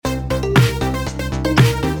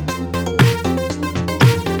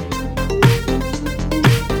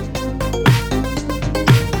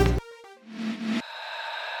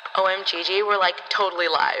and Gigi, we're like totally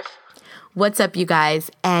live. What's up, you guys,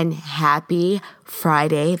 and happy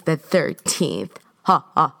Friday the 13th. Ha,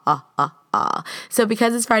 ha, ha, ha, ha. So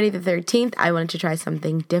because it's Friday the 13th, I wanted to try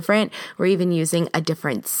something different. We're even using a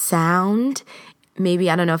different sound. Maybe,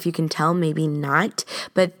 I don't know if you can tell, maybe not.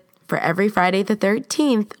 But for every Friday the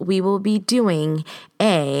 13th, we will be doing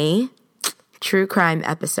a true crime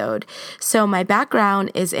episode. So my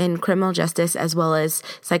background is in criminal justice as well as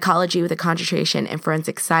psychology with a concentration in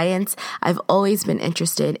forensic science. I've always been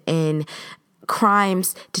interested in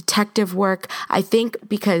crimes, detective work. I think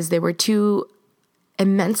because there were two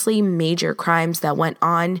immensely major crimes that went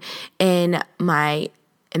on in my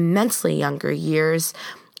immensely younger years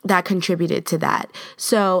that contributed to that.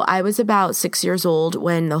 So I was about 6 years old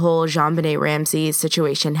when the whole JonBenet Ramsey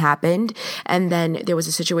situation happened. And then there was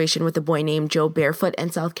a situation with a boy named Joe Barefoot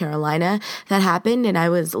in South Carolina that happened. And I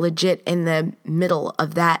was legit in the middle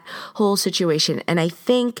of that whole situation. And I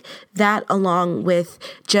think that, along with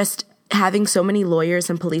just having so many lawyers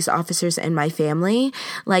and police officers in my family,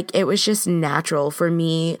 like, it was just natural for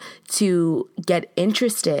me to get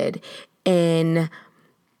interested in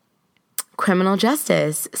criminal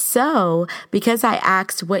justice. So because I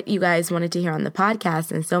asked what you guys wanted to hear on the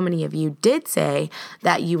podcast, and so many of you did say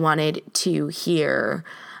that you wanted to hear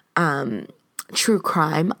true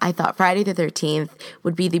crime, I thought Friday the 13th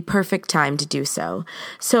would be the perfect time to do so.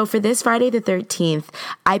 So for this Friday the 13th,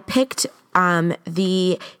 I picked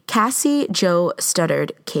the Cassie Jo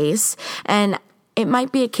Studdard case, and it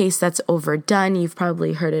might be a case that's overdone. You've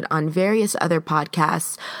probably heard it on various other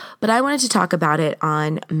podcasts, but I wanted to talk about it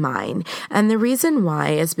on mine. And the reason why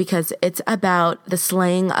is because it's about the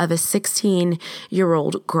slaying of a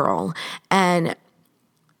 16-year-old girl. And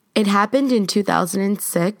it happened in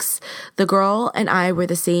 2006. The girl and I were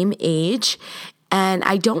the same age. And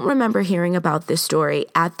I don't remember hearing about this story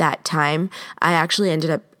at that time. I actually ended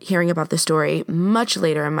up hearing about the story much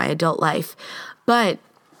later in my adult life. But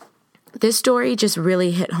this story just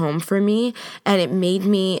really hit home for me, and it made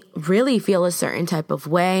me really feel a certain type of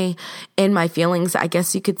way in my feelings, I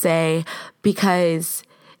guess you could say, because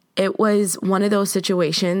it was one of those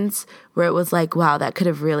situations where it was like, wow, that could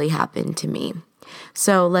have really happened to me.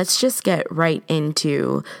 So let's just get right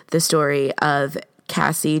into the story of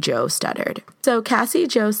Cassie Jo Studdard. So Cassie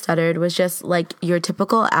Jo Studdard was just like your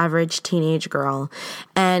typical average teenage girl,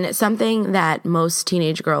 and something that most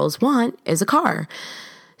teenage girls want is a car.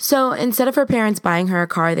 So instead of her parents buying her a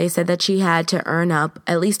car, they said that she had to earn up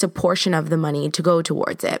at least a portion of the money to go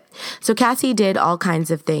towards it. So Cassie did all kinds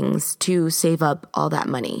of things to save up all that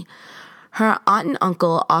money. Her aunt and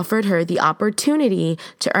uncle offered her the opportunity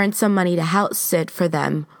to earn some money to house sit for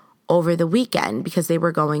them over the weekend because they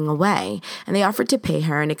were going away, and they offered to pay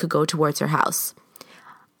her and it could go towards her house.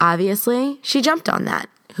 Obviously, she jumped on that.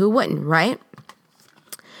 Who wouldn't, right?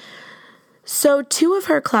 So two of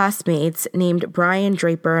her classmates named Brian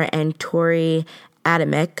Draper and Tori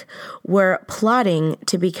Adamick were plotting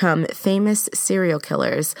to become famous serial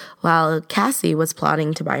killers while Cassie was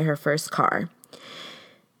plotting to buy her first car.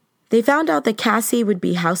 They found out that Cassie would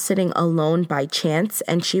be house sitting alone by chance,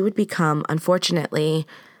 and she would become, unfortunately,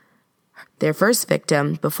 their first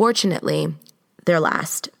victim, but fortunately, their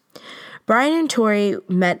last. Brian and Tori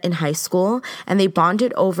met in high school, and they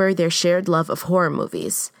bonded over their shared love of horror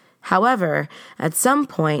movies. However, at some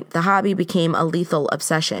point, the hobby became a lethal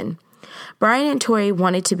obsession. Brian and Tori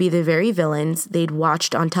wanted to be the very villains they'd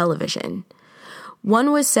watched on television.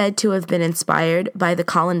 One was said to have been inspired by the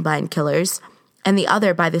Columbine killers, and the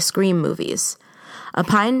other by the Scream movies.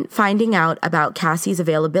 Upon finding out about Cassie's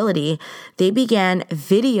availability, they began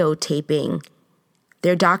videotaping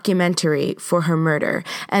their documentary for her murder.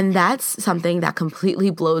 And that's something that completely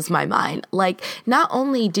blows my mind. Like, not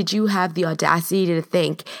only did you have the audacity to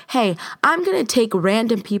think, hey, I'm going to take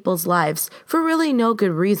random people's lives for really no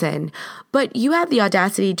good reason, but you had the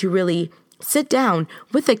audacity to really sit down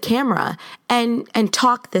with a camera and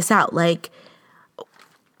talk this out. Like,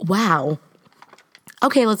 wow.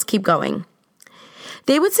 Okay, let's keep going.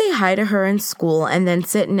 They would say hi to her in school and then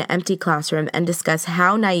sit in an empty classroom and discuss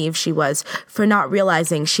how naive she was for not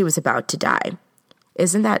realizing she was about to die.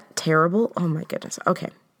 Isn't that terrible? Oh my goodness. Okay.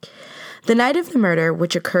 The night of the murder,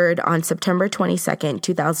 which occurred on September 22nd,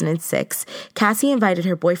 2006, Cassie invited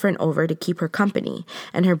her boyfriend over to keep her company,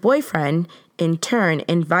 and her boyfriend, in turn,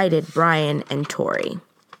 invited Brian and Tori.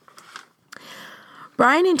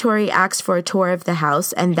 Brian and Tori asked for a tour of the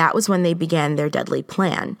house, and that was when they began their deadly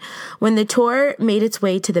plan. When the tour made its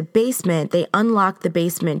way to the basement, they unlocked the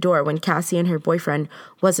basement door when Cassie and her boyfriend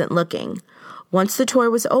wasn't looking. Once the tour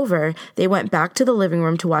was over, they went back to the living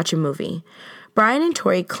room to watch a movie. Brian and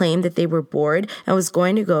Tori claimed that they were bored and was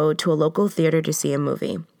going to go to a local theater to see a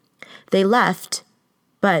movie. They left,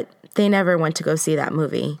 but they never went to go see that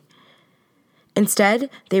movie. Instead,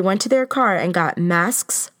 they went to their car and got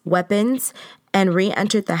masks, weapons, and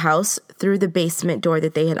re-entered the house through the basement door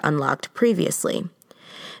that they had unlocked previously.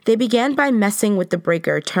 They began by messing with the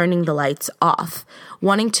breaker, turning the lights off,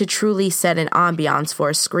 wanting to truly set an ambiance for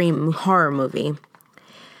a Scream horror movie.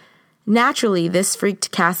 Naturally, this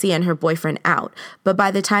freaked Cassie and her boyfriend out, but by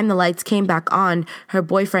the time the lights came back on, her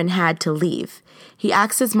boyfriend had to leave. He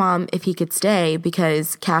asked his mom if he could stay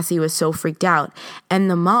because Cassie was so freaked out, and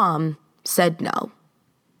the mom said no.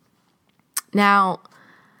 Now,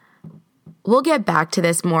 we'll get back to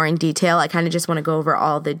this more in detail. I kind of just want to go over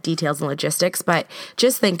all the details and logistics, but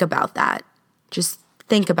just think about that. Just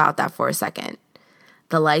think about that for a second.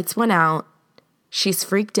 The lights went out. She's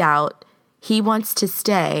freaked out. He wants to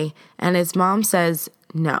stay, and his mom says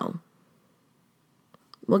no.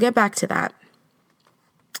 We'll get back to that.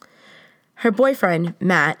 Her boyfriend,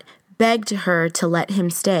 Matt, begged her to let him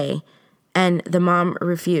stay, and the mom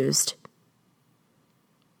refused.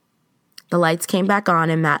 The lights came back on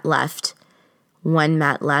and Matt left. When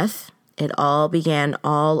Matt left, it all began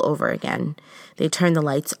all over again. They turned the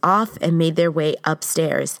lights off and made their way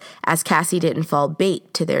upstairs, as Cassie didn't fall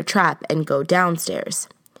bait to their trap and go downstairs.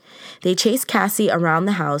 They chased Cassie around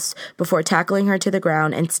the house before tackling her to the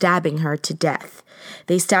ground and stabbing her to death.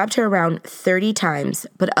 They stabbed her around 30 times,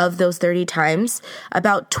 but of those 30 times,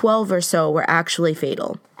 about 12 or so were actually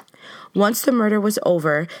fatal. Once the murder was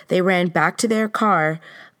over, they ran back to their car,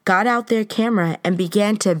 got out their camera, and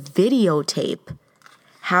began to videotape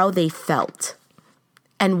how they felt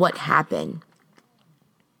and what happened.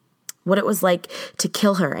 What it was like to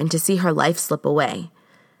kill her and to see her life slip away.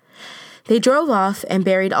 They drove off and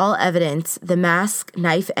buried all evidence, the mask,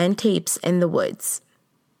 knife, and tapes in the woods.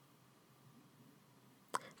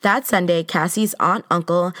 That Sunday, Cassie's aunt,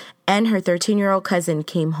 uncle, and her 13-year-old cousin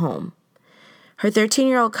came home. Her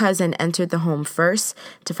 13-year-old cousin entered the home first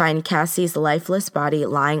to find Cassie's lifeless body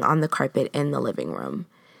lying on the carpet in the living room.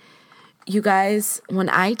 You guys, when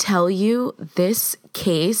I tell you this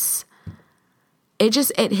case, it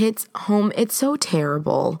hits home. It's so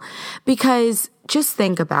terrible because just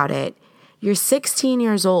think about it. You're 16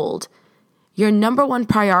 years old. Your number one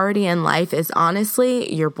priority in life is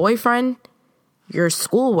honestly your boyfriend, your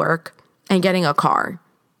schoolwork, and getting a car.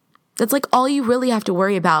 That's like all you really have to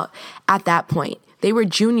worry about at that point. They were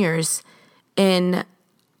juniors in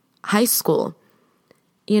high school.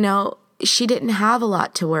 You know, she didn't have a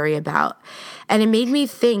lot to worry about. And it made me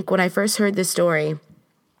think when I first heard this story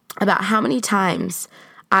about how many times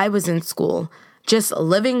I was in school just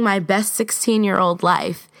living my best 16-year-old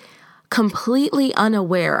life, completely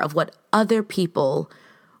unaware of what other people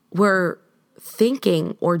were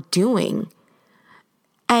thinking or doing.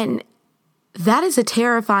 And that is a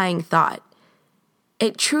terrifying thought.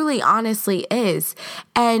 It truly, honestly is.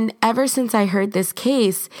 And ever since I heard this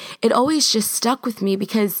case, it always just stuck with me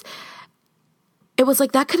because it was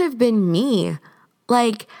like that could have been me.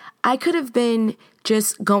 Like I could have been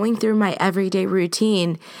just going through my everyday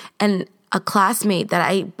routine and a classmate that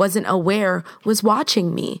I wasn't aware was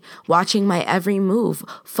watching me, watching my every move,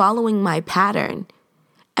 following my pattern,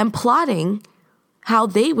 and plotting how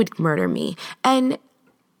they would murder me. And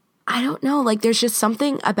I don't know, like there's just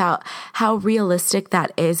something about how realistic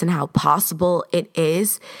that is and how possible it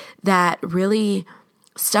is that really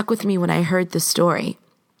stuck with me when I heard the story.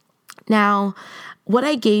 Now, what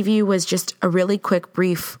I gave you was just a really quick,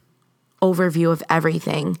 brief overview of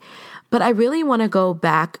everything. But I really want to go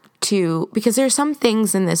back to, because there's some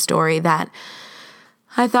things in this story that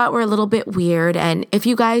I thought were a little bit weird. And if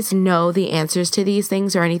you guys know the answers to these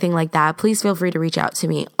things or anything like that, please feel free to reach out to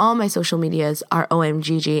me. All my social medias are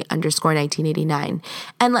OMGG_1989.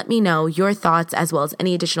 And let me know your thoughts as well as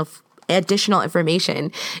any additional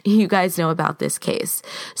information you guys know about this case.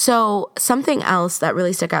 So something else that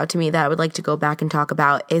really stuck out to me that I would like to go back and talk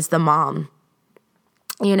about is the mom.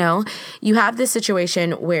 You know, you have this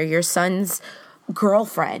situation where your son's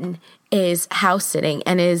girlfriend is house sitting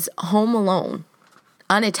and is home alone,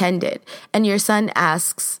 unattended, and your son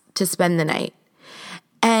asks to spend the night.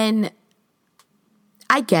 And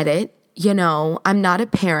I get it, you know, I'm not a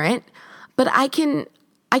parent, but I can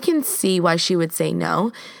see why she would say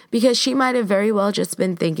no, because she might have very well just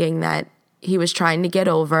been thinking that he was trying to get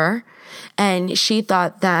over, and she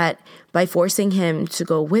thought that by forcing him to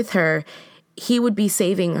go with her, he would be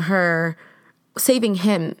saving him,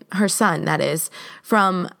 her son, that is,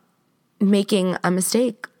 from making a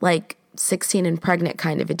mistake, like 16 and pregnant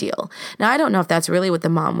kind of a deal. Now, I don't know if that's really what the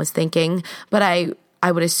mom was thinking, but I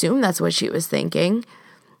would assume that's what she was thinking.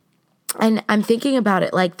 And I'm thinking about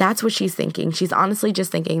it like that's what she's thinking. She's honestly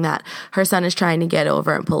just thinking that her son is trying to get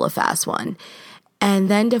over and pull a fast one. And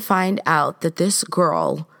then to find out that this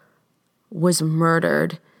girl was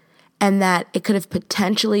murdered and that it could have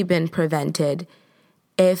potentially been prevented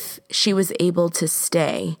if she was able to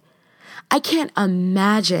stay. I can't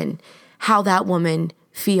imagine how that woman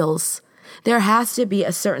feels. There has to be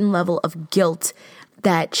a certain level of guilt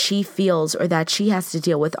that she feels or that she has to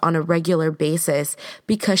deal with on a regular basis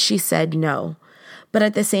because she said no. But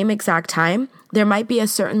at the same exact time, there might be a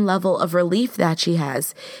certain level of relief that she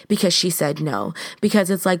has because she said no. Because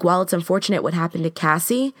it's like, while it's unfortunate what happened to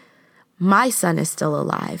Cassie, my son is still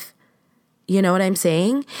alive. You know what I'm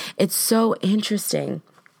saying? It's so interesting.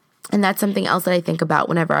 And that's something else that I think about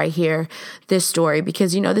whenever I hear this story,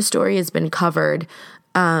 because, you know, the story has been covered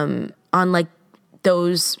on like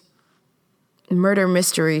those murder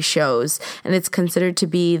mystery shows, and it's considered to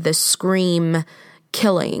be the Scream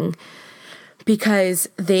killing because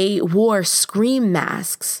they wore Scream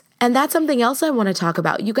masks. And that's something else I want to talk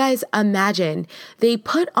about. You guys imagine they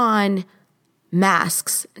put on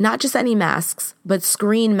masks, not just any masks, but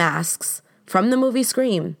Scream masks from the movie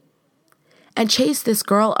Scream, and chase this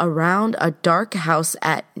girl around a dark house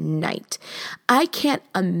at night. I can't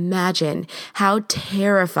imagine how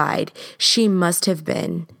terrified she must have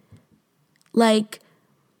been. Like,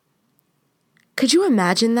 could you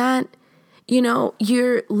imagine that? You know,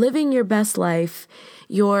 you're living your best life.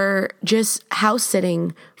 You're just house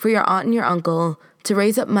sitting for your aunt and your uncle to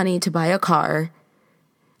raise up money to buy a car.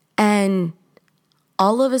 And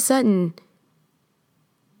all of a sudden,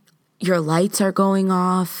 your lights are going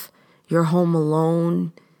off. You're home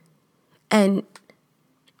alone. And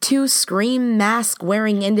two Scream mask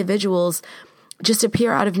wearing individuals just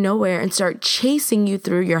appear out of nowhere and start chasing you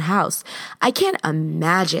through your house. I can't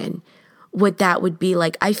imagine what that would be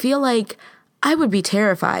like. I feel like I would be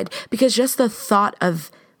terrified because just the thought of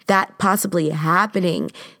that possibly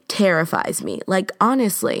happening terrifies me. Like,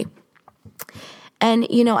 honestly. And,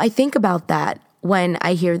 you know, I think about that when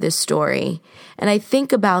I hear this story. And I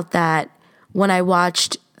think about that when I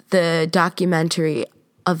watched the documentary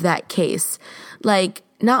of that case. Like,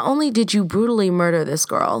 not only did you brutally murder this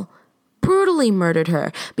girl, brutally murdered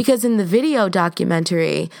her, because in the video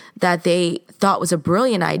documentary that they thought was a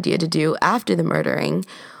brilliant idea to do after the murdering,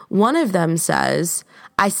 one of them says,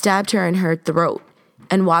 I stabbed her in her throat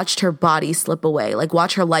and watched her body slip away, like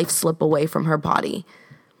watch her life slip away from her body.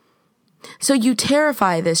 So you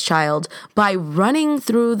terrify this child by running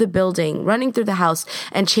through the building, running through the house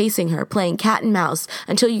and chasing her, playing cat and mouse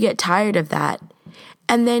until you get tired of that.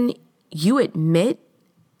 And then you admit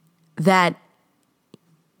that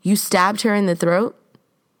you stabbed her in the throat.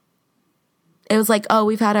 It was like, oh,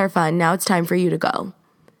 we've had our fun. Now it's time for you to go.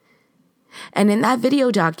 And in that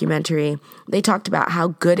video documentary, they talked about how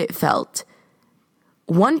good it felt.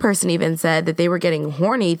 One person even said that they were getting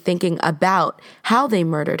horny thinking about how they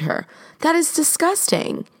murdered her. That is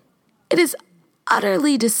disgusting. It is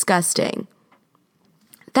utterly disgusting.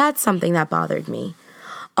 That's something that bothered me.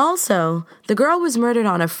 Also, the girl was murdered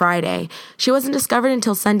on a Friday. She wasn't discovered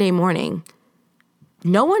until Sunday morning.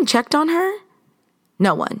 No one checked on her?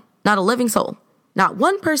 No one. Not a living soul. Not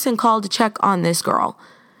one person called to check on this girl.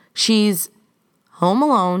 She's home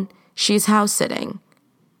alone. She's house sitting.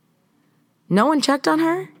 No one checked on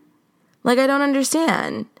her? Like, I don't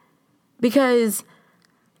understand. Because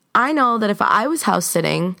I know that if I was house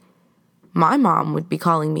sitting, my mom would be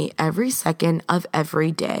calling me every second of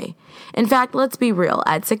every day. In fact, let's be real.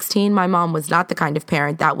 At 16, my mom was not the kind of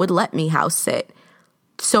parent that would let me house sit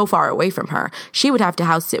so far away from her. She would have to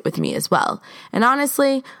house sit with me as well. And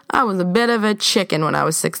honestly, I was a bit of a chicken when I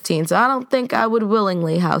was 16, so I don't think I would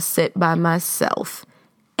willingly house sit by myself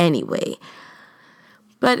anyway.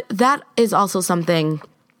 But that is also something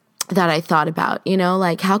that I thought about, you know,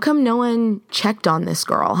 like, how come no one checked on this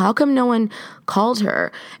girl? How come no one called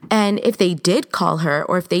her? And if they did call her,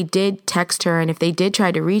 or if they did text her, and if they did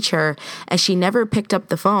try to reach her and she never picked up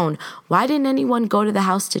the phone, why didn't anyone go to the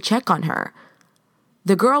house to check on her?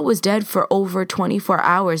 The girl was dead for over 24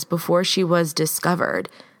 hours before she was discovered.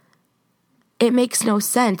 It makes no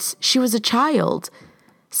sense. She was a child.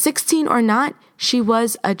 16 or not, she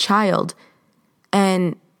was a child.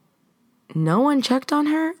 And no one checked on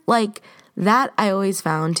her? Like, that I always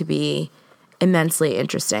found to be immensely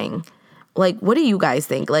interesting. Like, what do you guys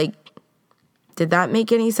think? Like, did that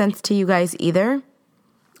make any sense to you guys either?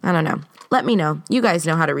 I don't know. Let me know. You guys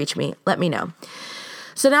know how to reach me. Let me know.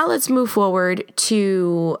 So now let's move forward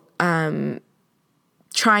to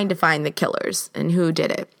trying to find the killers and who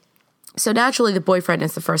did it. So naturally, the boyfriend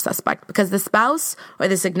is the first suspect because the spouse or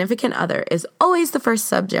the significant other is always the first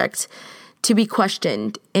subject to be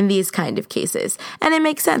questioned in these kind of cases. And it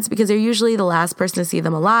makes sense because they're usually the last person to see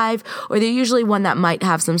them alive, or they're usually one that might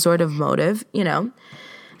have some sort of motive, you know.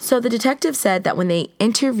 So the detective said that when they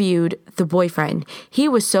interviewed the boyfriend, he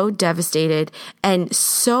was so devastated and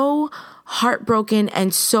so heartbroken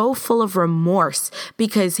and so full of remorse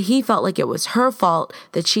because he felt like it was her fault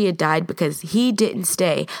that she had died because he didn't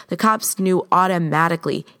stay. The cops knew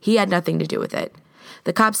automatically he had nothing to do with it.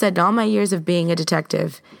 The cops said, in all my years of being a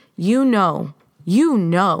detective, you know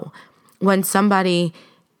when somebody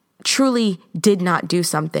truly did not do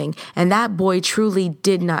something, and that boy truly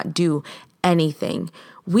did not do anything.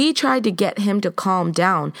 We tried to get him to calm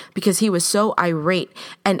down because he was so irate,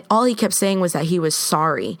 and all he kept saying was that he was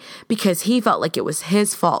sorry because he felt like it was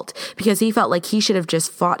his fault, because he felt like he should have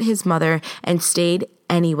just fought his mother and stayed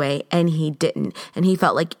anyway, and he didn't. And he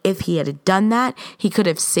felt like if he had done that, he could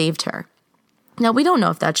have saved her. Now, we don't know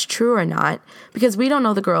if that's true or not because we don't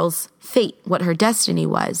know the girl's fate, what her destiny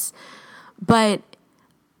was. But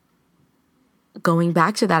going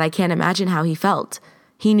back to that, I can't imagine how he felt.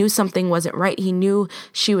 He knew something wasn't right. He knew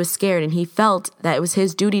she was scared, and he felt that it was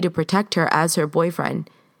his duty to protect her as her boyfriend,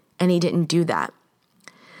 and he didn't do that.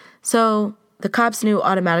 So the cops knew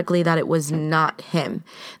automatically that it was not him.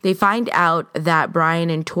 They find out that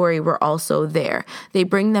Brian and Tori were also there. They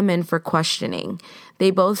bring them in for questioning.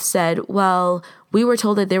 They both said, well, we were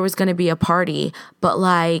told that there was going to be a party, but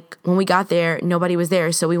like when we got there, nobody was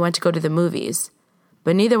there, so we went to go to the movies.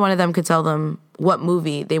 But neither one of them could tell them what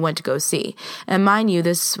movie they went to go see. And mind you,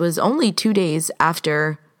 this was only 2 days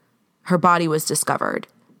after her body was discovered.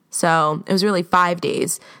 So it was really 5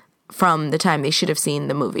 days from the time they should have seen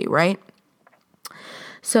the movie, right?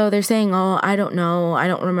 So they're saying, oh, I don't know. I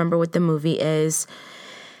don't remember what the movie is.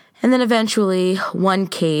 And then eventually one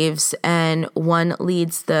caves and one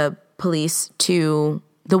leads the police to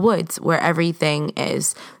the woods where everything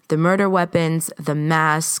is. The murder weapons, the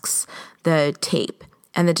masks, the tape.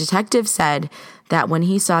 And the detective said that when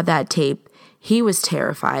he saw that tape, he was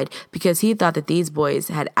terrified because he thought that these boys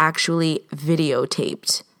had actually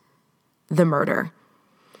videotaped the murder.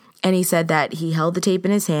 And he said that he held the tape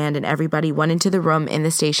in his hand and everybody went into the room in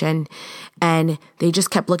the station and they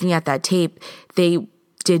just kept looking at that tape. They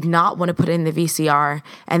did not want to put it in the VCR,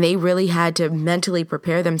 and they really had to mentally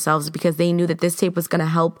prepare themselves because they knew that this tape was going to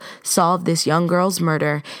help solve this young girl's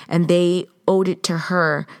murder, and they owed it to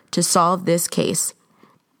her to solve this case.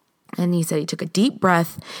 And he said he took a deep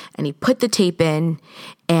breath and he put the tape in,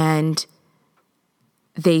 and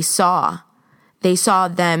they saw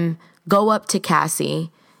them go up to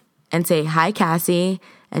Cassie and say, "Hi, Cassie."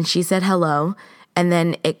 And she said hello. And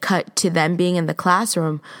then it cut to them being in the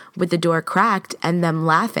classroom with the door cracked and them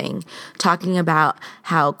laughing, talking about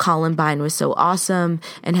how Columbine was so awesome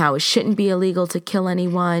and how it shouldn't be illegal to kill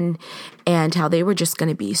anyone and how they were just going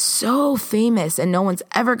to be so famous and no one's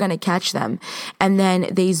ever going to catch them. And then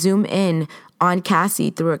they zoom in on Cassie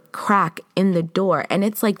through a crack in the door. And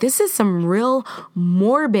it's like, this is some real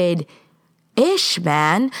morbid ish,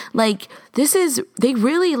 man. Like, they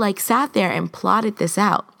really like sat there and plotted this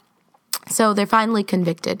out. So they're finally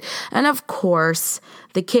convicted. And of course,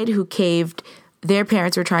 the kid who caved, their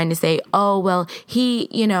parents were trying to say, oh, well, he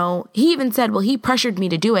even said, well, he pressured me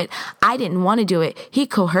to do it. I didn't want to do it. He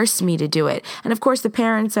coerced me to do it. And of course, the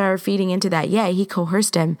parents are feeding into that. Yeah, he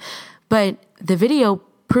coerced him. But the video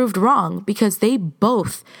proved wrong because they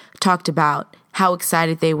both talked about how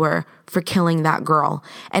excited they were for killing that girl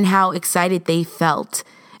and how excited they felt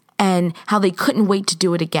and how they couldn't wait to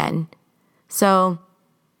do it again. So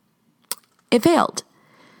it failed.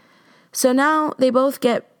 So now they both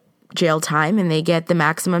get jail time and they get the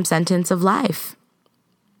maximum sentence of life.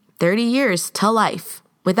 30 years to life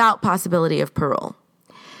without possibility of parole.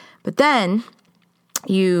 But then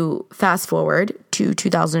you fast forward to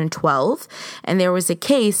 2012 and there was a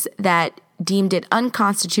case that deemed it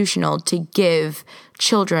unconstitutional to give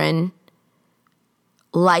children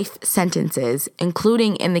life sentences,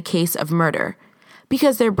 including in the case of murder,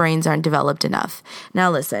 because their brains aren't developed enough. Now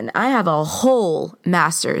listen, I have a whole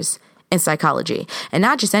master's in psychology, and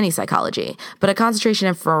not just any psychology, but a concentration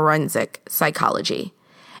in forensic psychology.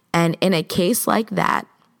 And in a case like that,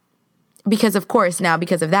 because of course now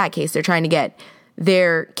because of that case, they're trying to get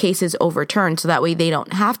their cases overturned so that way they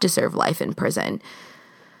don't have to serve life in prison.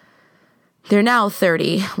 They're now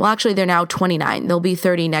 30. Well, actually, they're now 29. They'll be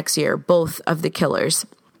 30 next year, both of the killers.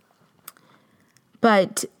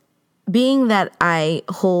 But being that I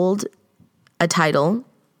hold a title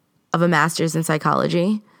of a master's in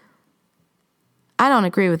psychology, I don't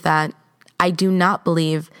agree with that. I do not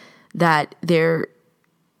believe that their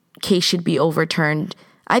case should be overturned.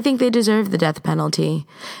 I think they deserve the death penalty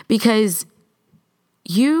because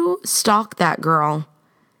you stalked that girl,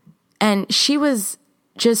 and she was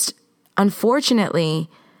just, unfortunately,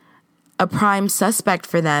 a prime suspect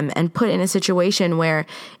for them and put in a situation where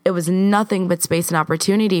it was nothing but space and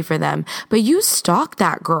opportunity for them. But you stalked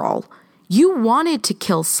that girl. You wanted to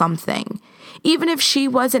kill something. Even if she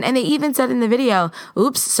wasn't, and they even said in the video,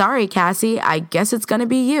 oops, sorry, Cassie, I guess it's going to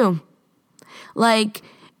be you. Like,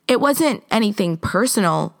 it wasn't anything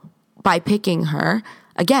personal by picking her.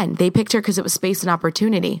 Again, they picked her because it was space and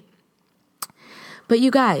opportunity. But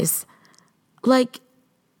you guys, like,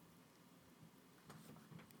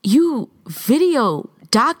 you video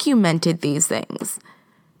documented these things.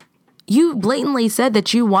 You blatantly said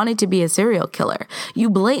that you wanted to be a serial killer. You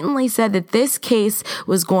blatantly said that this case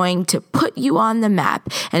was going to put you on the map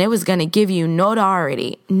and it was going to give you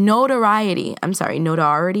notoriety. I'm sorry,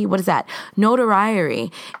 notoriety? What is that?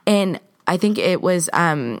 Notoriety. And I think it was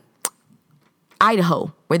Idaho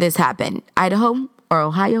where this happened. Idaho or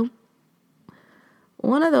Ohio?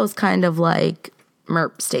 One of those kind of like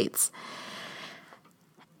MERP states.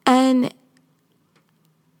 And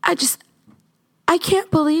I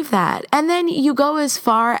can't believe that. And then you go as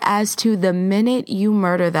far as to the minute you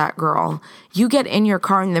murder that girl, you get in your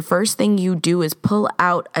car and the first thing you do is pull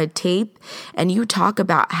out a tape and you talk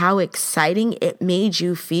about how exciting it made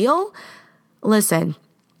you feel. Listen,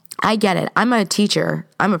 I get it. I'm a teacher.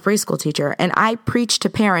 I'm a preschool teacher, and I preach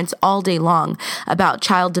to parents all day long about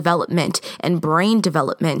child development and brain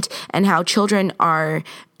development and how children are,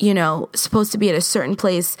 supposed to be at a certain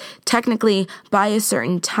place technically by a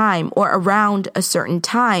certain time or around a certain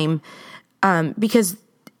time, because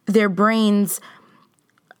their brains,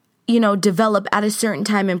 develop at a certain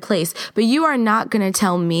time and place. But you are not going to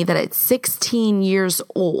tell me that at 16 years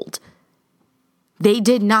old, they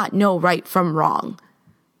did not know right from wrong.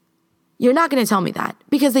 You're not going to tell me that,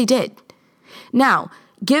 because they did. Now,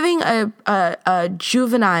 giving a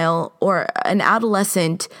juvenile or an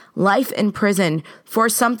adolescent life in prison for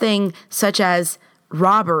something such as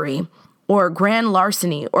robbery or grand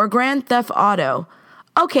larceny or grand theft auto,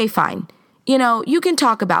 okay, fine. You can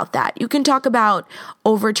talk about that. You can talk about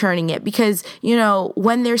overturning it because,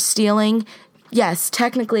 when they're stealing, yes,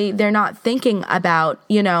 technically they're not thinking about,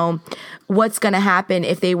 what's going to happen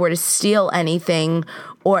if they were to steal anything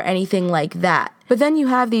or anything like that. But then you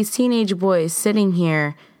have these teenage boys sitting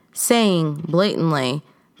here saying blatantly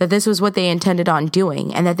that this was what they intended on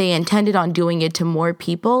doing and that they intended on doing it to more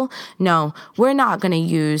people. No, we're not going to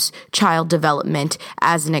use child development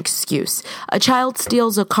as an excuse. A child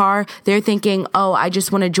steals a car, they're thinking, oh, I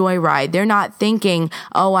just want to joyride. They're not thinking,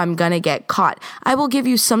 oh, I'm going to get caught. I will give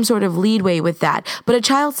you some sort of leadway with that. But a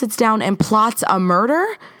child sits down and plots a murder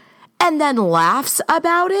and then laughs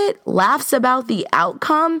about it, laughs about the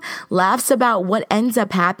outcome, laughs about what ends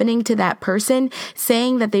up happening to that person,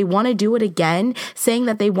 saying that they want to do it again, saying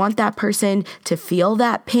that they want that person to feel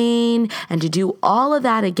that pain and to do all of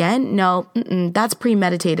that again. No, that's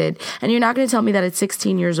premeditated. And you're not going to tell me that at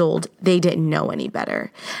 16 years old, they didn't know any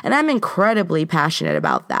better. And I'm incredibly passionate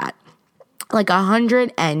about that. Like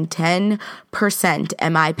 110%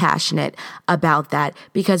 am I passionate about that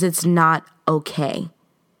because it's not okay.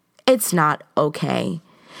 It's not okay.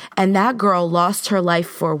 And that girl lost her life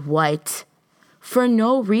for what? For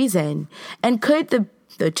no reason. And could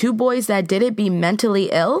the two boys that did it be mentally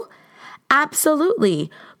ill? Absolutely.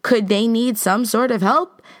 Could they need some sort of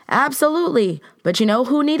help? Absolutely. But you know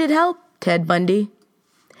who needed help? Ted Bundy.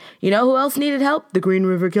 You know who else needed help? The Green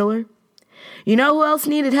River Killer. You know who else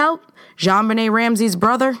needed help? JonBenet Ramsey's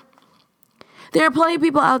brother. There are plenty of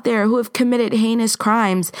people out there who have committed heinous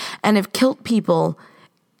crimes and have killed people.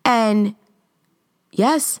 And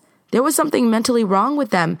yes, there was something mentally wrong with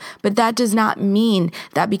them, but that does not mean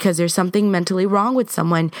that because there's something mentally wrong with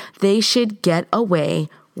someone, they should get away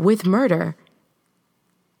with murder.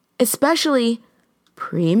 Especially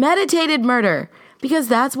premeditated murder, because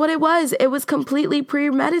that's what it was. It was completely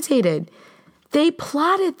premeditated. They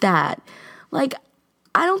plotted that. Like,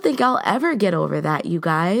 I don't think I'll ever get over that, you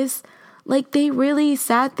guys. Like, they really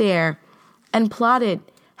sat there and plotted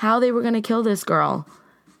how they were going to kill this girl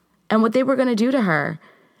and what they were going to do to her,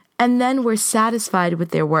 and then were satisfied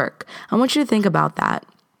with their work. I want you to think about that.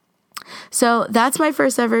 So that's my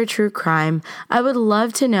first ever true crime. I would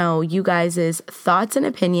love to know you guys' thoughts and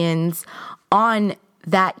opinions on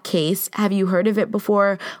that case. Have you heard of it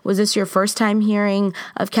before? Was this your first time hearing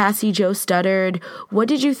of Cassie Jo Studdard? What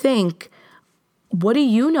did you think? What do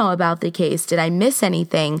you know about the case? Did I miss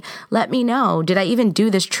anything? Let me know. Did I even do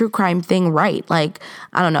this true crime thing right? Like,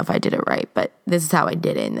 I don't know if I did it right, but this is how I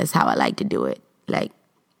did it, and this is how I like to do it. Like,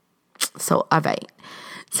 so, all right.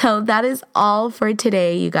 So that is all for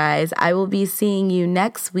today, you guys. I will be seeing you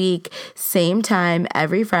next week, same time,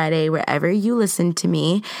 every Friday, wherever you listen to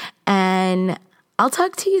me. And I'll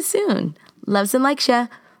talk to you soon. Loves and likes ya.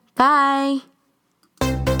 Bye.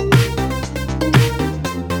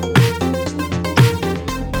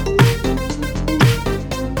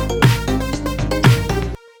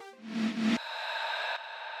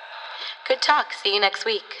 Good talk. See you next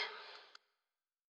week.